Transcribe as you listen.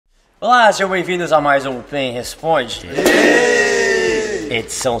Olá, sejam bem-vindos a mais um Play Responde.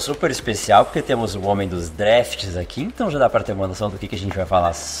 Edição super especial, porque temos o homem dos drafts aqui, então já dá pra ter uma noção do que a gente vai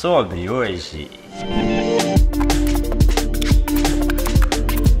falar sobre hoje.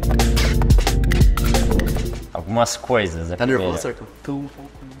 Algumas coisas, né? Tá nervoso, Sarkis?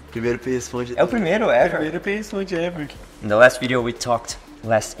 Primeiro P responde. É o primeiro ever. Primeiro P responde ever. In the last video we talked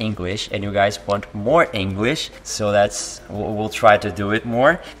less English and you guys want more English, so we'll try to do it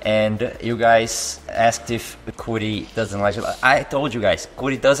more. And you guys asked if Cody doesn't like to. I told you guys,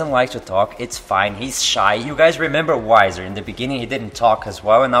 Cody doesn't like to talk. It's fine. He's shy. You guys remember Wiser? In the beginning he didn't talk as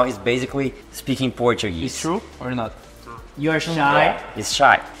well, and now he's basically speaking Portuguese. It's true or not? You're shy. He's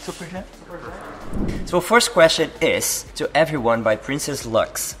shy. Super shy. So first question is to everyone by Princess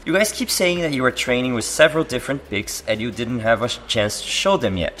Lux. You guys keep saying that you were training with several different picks and you didn't have a chance to show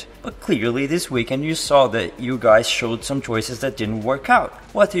them yet. But clearly this weekend you saw that you guys showed some choices that didn't work out.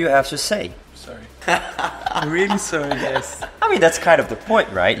 What do you have to say? Sorry. I'm really sorry, guys. I mean, that's kind of the point,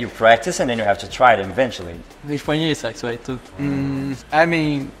 right? You practice and then you have to try it eventually. Responde aí, Sarkis, vai tu. I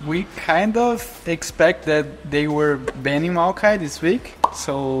mean, we kind of expect that they were banning Maokai this week.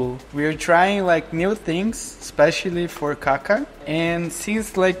 So we're trying like new things, especially for Kaka. And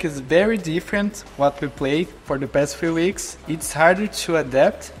since like it's very different what we played for the past few weeks, it's harder to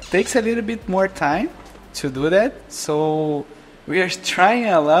adapt. Takes a little bit more time to do that. So we are trying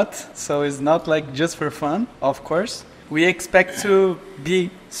a lot. So it's not like just for fun, of course. We expect to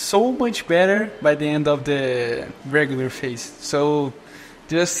be so much better by the end of the regular phase. So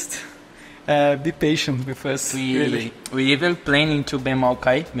just be patient with us. We even planning to ban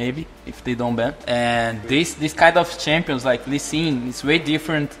Maokai, maybe, if they don't ban. And this kind of champions like Lee Sin is way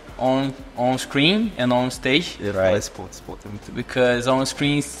different on screen and on stage. Right. Because on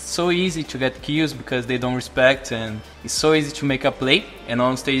screen it's so easy to get kills because they don't respect, and it's so easy to make a play, and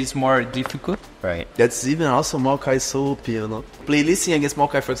on stage it's more difficult. Right. That's even also Maokai is so OP, you know. Play Lee Sin against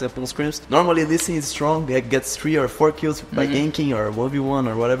Maokai, for example, on scrims. Normally Lee Sin is strong, gets 3 or 4 kills by ganking or 1v1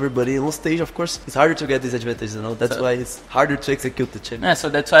 or whatever, but on stage, of course, it's harder to get this advantage, you know. That's why it's harder to execute the champion. Yeah, so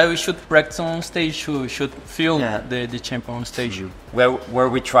that's why we should practice on stage, we should feel the champion on stage. Were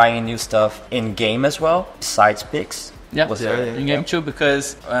we trying new stuff in game as well, besides picks? Yeah, in game too,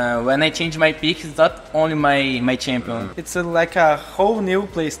 because when I change my pick, it's not only my champion. It's like a whole new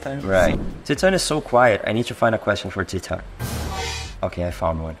playstyle. Right. Titan is so quiet. I need to find a question for Titan. Okay, I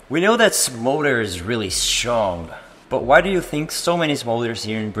found one. We know that Smolder is really strong, but why do you think so many Smolders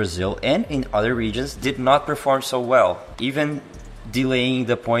here in Brazil and in other regions did not perform so well, even delaying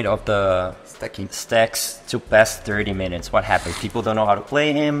the point of the stacks to past 30 minutes? What happened? People don't know how to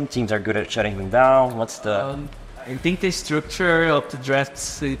play him, teams are good at shutting him down. What's the... I think the structure of the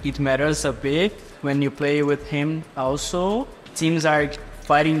drafts, it matters a bit when you play with him also. Teams are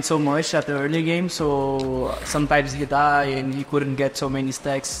fighting so much at the early game, so sometimes he died and he couldn't get so many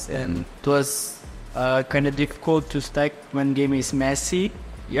stacks, and it was kind of difficult to stack when game is messy.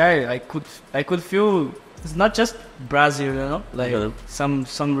 Yeah, I could feel it's not just Brazil, you know, like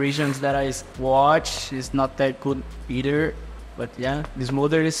some regions that I watch is not that good either. But yeah, this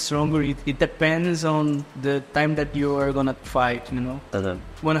model is stronger. It depends on the time that you are gonna fight, you know.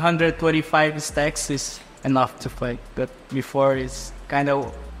 125 stacks is enough to fight, but before it's kind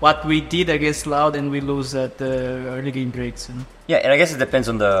of what we did against Loud and we lose at the early game breaks, you know. Yeah, and I guess it depends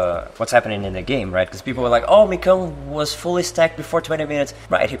on what's happening in the game, right? Because people were like, oh, Mikkel was fully stacked before 20 minutes.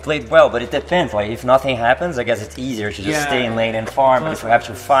 Right, he played well, but it depends. Like, if nothing happens, I guess it's easier to just stay in lane and farm. But if you have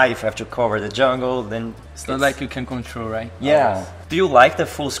to fight, if you have to cover the jungle, then... It's not like you can control, right? Yeah. Do you like the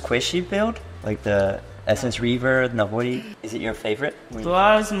full squishy build? Like the Essence Reaver, Navori? Is it your favorite?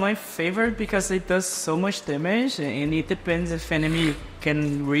 It's my favorite because it does so much damage, and it depends if enemy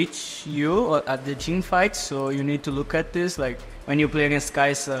can reach you at the team fight, so you need to look at this. Like when you play against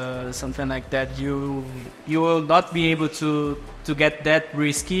guys, something like that, you will not be able to get that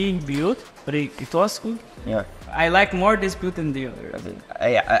risky build, but it was good. Yeah. I like more this build than the other.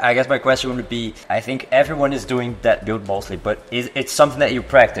 I guess my question would be, I think everyone is doing that build mostly, but it's something that you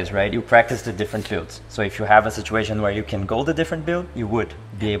practice, right? You practice the different builds. So if you have a situation where you can go the different build, you would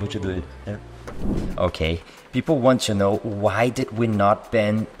be able to do it. Yeah. Okay. People want to know, why did we not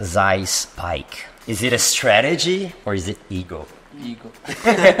ban Zai's Pyke? Is it a strategy or is it ego? Ego.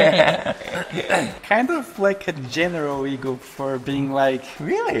 Kind of like a general ego for being like...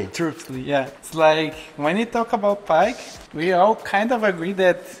 Really? Truthfully, yeah. It's like, when you talk about Pyke, we all kind of agree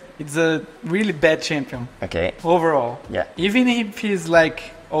that it's a really bad champion. Okay. Overall. Yeah. Even if he's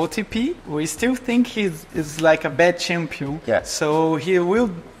like OTP, we still think he's like a bad champion. Yeah. So he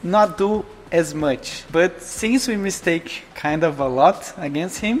will not do as much. But since we mistake kind of a lot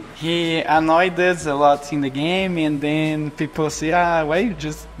against him, he annoyed us a lot in the game, and then people say, why you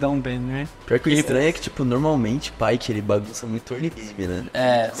just don't ban, right? Pior que o estranho é que, tipo, normalmente o Pyke, ele bagunça muito o early game,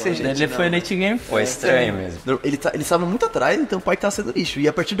 né? Ele foi late game. Foi estranho mesmo. Ele estava muito atrás, então o Pyke tava sendo lixo. E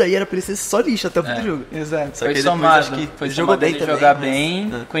a partir daí era pra ele ser só lixo até o fim do jogo. Exato. Só que Foi aí depois somado. acho que Foi ele jogou bem também. jogar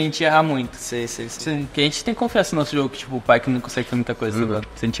bem, com a gente errar muito. Sei. Porque a gente tem confiança no nosso jogo, que tipo, o Pyke não consegue fazer muita coisa. Tá?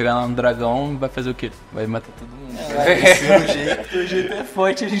 Se a gente chegar lá no dragão, vai fazer o quê? Vai matar todo mundo. O jeito é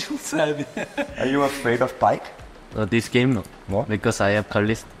forte, a gente não sabe. Are you afraid of Pyke? This game, no. What? Because I have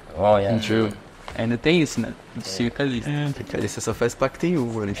Calista. Oh, yeah. True. Ainda tem isso, né? Fica ali. Cara, você só faz pacto em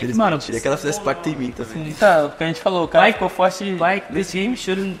mano. Infelizmente. Mano, Queria que ela fizesse pacto em mim também. Tá, o que a gente falou, o cara ficou forte. Like this game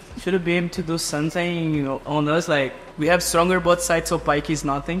shouldn't be able to do something on us. Like we have stronger both sides, so Pyke is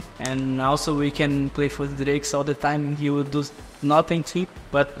nothing, and also we can play for the Drakes all the time. And he will do nothing too,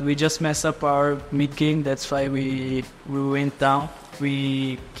 but we just mess up our mid game. That's why we went down.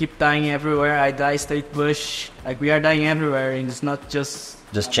 We keep dying everywhere. I die straight bush. Like we are dying everywhere, and it's not just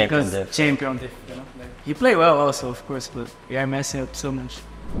champion because diff. champion diff. You know? Like, he played well also, of course, but we are messing up so much.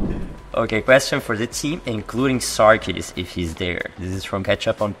 Okay, question for the team, including Sarkis if he's there. This is from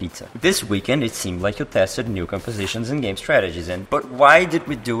Ketchup on Pizza. This weekend, it seemed like you tested new compositions and game strategies, but why did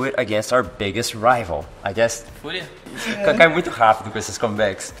we do it against our biggest rival? I guess... Fúria? Cai muito rápido com esses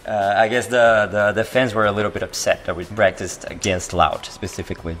comebacks. I guess the fans were a little bit upset that we practiced against Loud,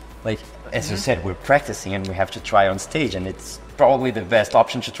 specifically. Like, as you said, we're practicing and we have to try on stage, and it's probably the best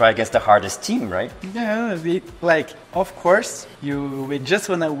option to try against the hardest team, right? Yeah, of course, we just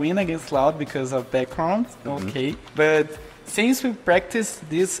wanna win against Loud because of background, okay. But since we practice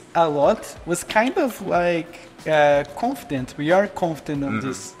this a lot, was kind of like confident. We are confident on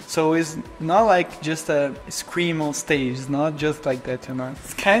this. So it's not like just a scream on stage. It's not just like that, you know.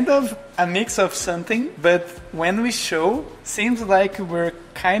 It's kind of a mix of something, but when we show, seems like we're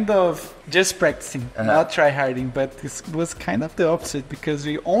kind of just practicing, not try-harding, but it was kind of the opposite because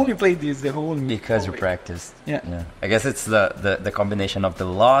we only played this the whole Because you practiced. Yeah. I guess it's the combination of the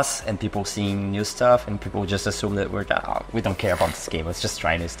loss and people seeing new stuff and people just assume that we don't care about this game, let's just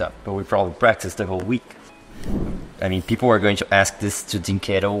try new stuff. But we probably practiced the whole week. I mean, people are going to ask this to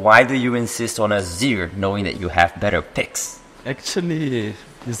DyNquedo. Why do you insist on Azir, knowing that you have better picks? Actually,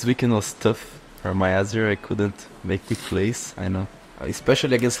 this weekend was tough for my Azir. I couldn't make big plays, I know.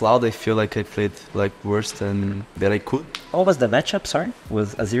 Especially against Loud, I feel like I played like worse than I could. What was the matchup, sorry?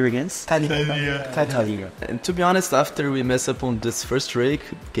 Was Azir against? Talia. And to be honest, after we mess up on this first rake,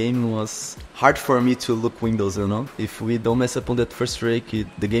 game was hard for me to look windows, you know? If we don't mess up on that first rake,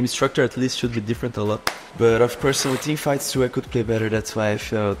 the game structure at least should be different a lot. But of course, with team fights too, I could play better. That's why I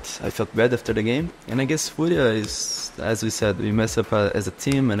felt bad after the game. And I guess Furia is, as we said, we mess up as a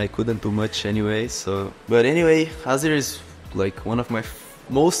team, and I couldn't do much anyway. So, but anyway, Azir is like one of my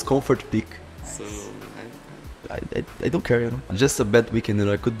most comfort pick. So I don't care, you know. Just a bad weekend, you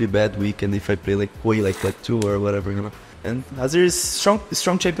know. It could be bad weekend if I play like way like 2 or whatever, you know. And Azir is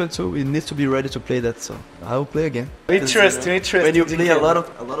strong champion too. We need to be ready to play that. So I will play again. We trust. When you play a lot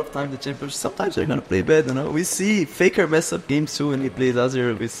of time the champions, sometimes they're gonna play bad, you know. We see Faker mess up games too when he plays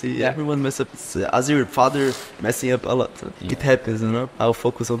Azir. We see everyone mess up. It's Azir father messing up a lot. It happens, you know. Our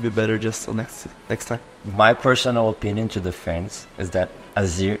focus will be better just on next time. My personal opinion to the fans is that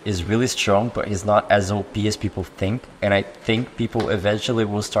Azir is really strong, but he's not as OP as people think. And I think people eventually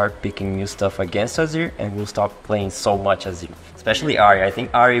will start picking new stuff against Azir and will stop playing so much Azir. Especially Ahri. I think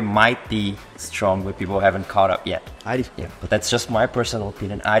Ahri might be strong, but people haven't caught up yet. Ahri? Yeah, but that's just my personal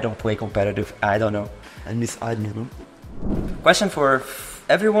opinion. I don't play competitive. I don't know. I miss Ahri, you know. Question for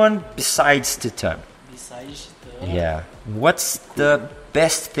everyone besides Titan. Yeah. What's the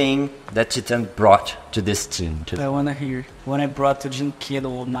best thing that Titan brought to this team? I wanna hear when I brought to DyNquedo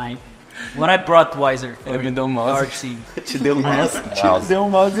all night. When I brought Wiser. Me deu um mouse. Te deu um mouse. Deu um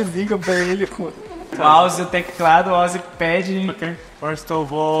mousezinho pra ele. Mouse, teclado, mouse, pad. Okay. First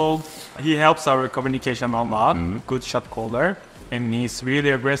of all, he helps our communication a lot. Good shot caller, and he's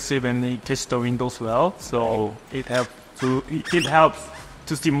really aggressive and he catches the windows well. So it helps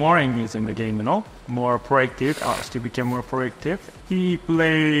to see more angles in the game, you know, more proactive. To become more proactive, he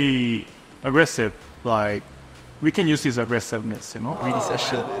play aggressive. Like we can use his aggressiveness, you know.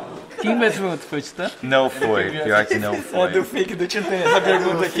 Quem vai ser outro? Foi o Titã? Não foi. Pior que não foi. Do fake do Titan, essa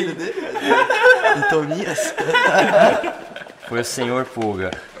pergunta aqui. Antonias. Foi o Senhor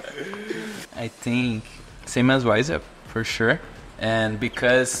Pulga. I think same as Wiser for sure, and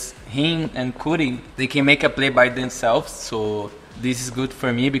because him and Kuri, they can make a play by themselves, so this is good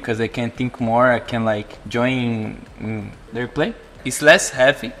for me because I can think more. I can like join their play, it's less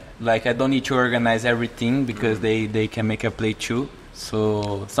heavy. Like I don't need to organize everything because they can make a play too.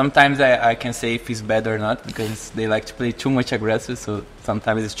 So sometimes I can say if it's bad or not because they like to play too much aggressive. So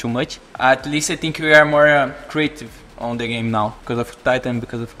sometimes it's too much. At least I think we are more creative on the game now because of Titan,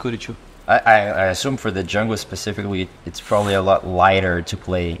 because of Kurichu. I assume for the jungle specifically, it's probably a lot lighter to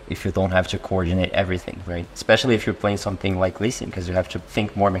play if you don't have to coordinate everything, right? Especially if you're playing something like Lee Sin, because you have to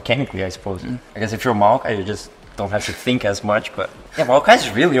think more mechanically, I suppose. I guess if you're Maokai, you just don't have to think as much, but... Yeah, Maokai is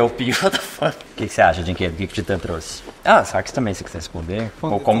really OP, what the fuck? O que você acha, DyNquedo? O que o Titã trouxe? Ah, Sarkis também, se quiser responder.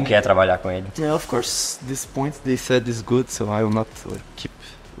 Ou como que é trabalhar com ele. Yeah, of course, this point they said is good, so I will not keep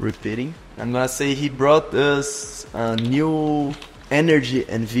repeating. I'm gonna say he brought us a new energy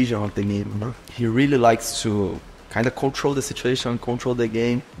and vision of the game. You know? He really likes to kind of control the situation, control the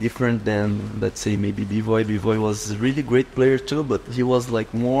game, different than, let's say, maybe B-Boy. B-Boy was a really great player too, but he was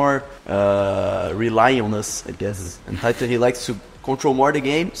like more relying on us, I guess. And Titan, he likes to control more the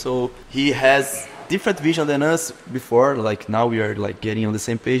game, so he has different vision than us before. Like now we are like getting on the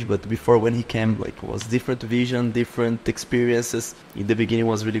same page, but before when he came, like was different vision, different experiences. In the beginning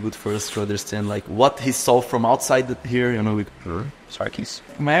was really good for us to understand like what he saw from outside here, you know. Sarkis.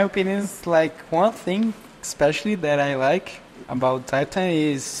 My opinion is like one thing especially that I like about Titan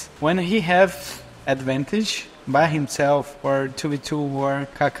is when he have advantage by himself or 2v2 or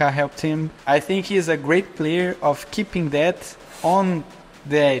Kaká helped him. I think he is a great player of keeping that on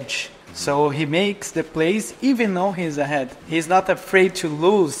the edge. So he makes the plays even though he's ahead. He's not afraid to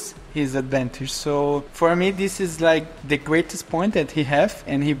lose his advantage. So for me this is like the greatest point that he have,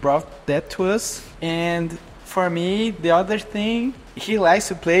 and he brought that to us. And for me the other thing, he likes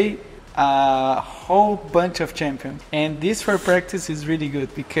to play a whole bunch of champions, and this for practice is really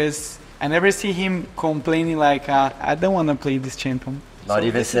good because I never see him complaining like I don't want to play this champion. Not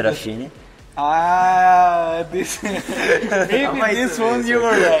even Serafine. This maybe this one you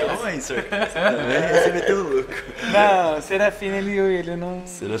were right. Calma aí, sir. Você meteu o louco. Não, Serafine ele não.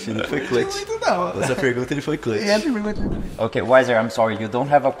 Serafine foi clutch. Essa pergunta ele foi clutch. Okay, Weiser, I'm sorry, you don't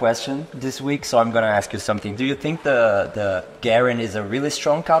have a question this week, so I'm gonna ask you something. Do you think the Garen is a really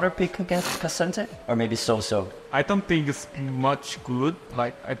strong counter pick against Cassante? Or maybe so-so? I don't think it's much good.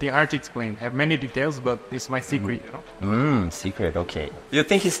 Like I think hard to explain. I have many details, but it's my secret, you know. Secret, okay. Do you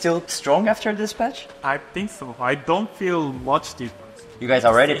think he's still strong after this patch? I think so. I don't feel much difference. You guys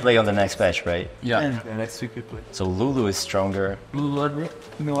already play on the next patch, right? Yeah. Yeah, next week we play. So Lulu is stronger.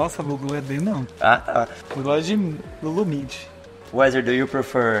 Nossa, Lulu é bem não. Eu gosto de Lulu mid. Weiser, do you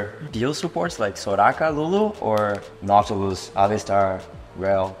prefer deal supports like Soraka, Lulu, or Nautilus, Alistar,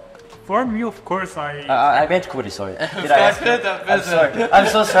 Rel? For me, of course, I meant Kuri, sorry. Did I ask? I'm sorry. I'm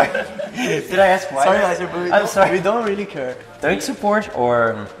so sorry. Did I ask why? Sorry, Weiser, but I'm sorry. we don't really care. Tank support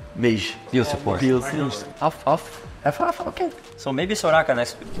or Mage. deal support? Deals. Off. F, ok. So maybe Soraka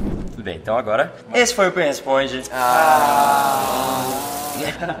next week. Tudo bem, então agora, esse foi o Responde.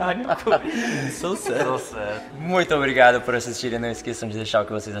 So sad. Muito obrigado por assistirem. Não esqueçam de deixar o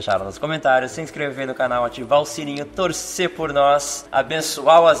que vocês acharam nos comentários, se inscrever no canal, ativar o sininho, torcer por nós,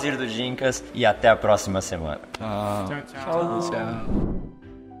 abençoar o Azir do Dynquas e até a próxima semana. Tchau.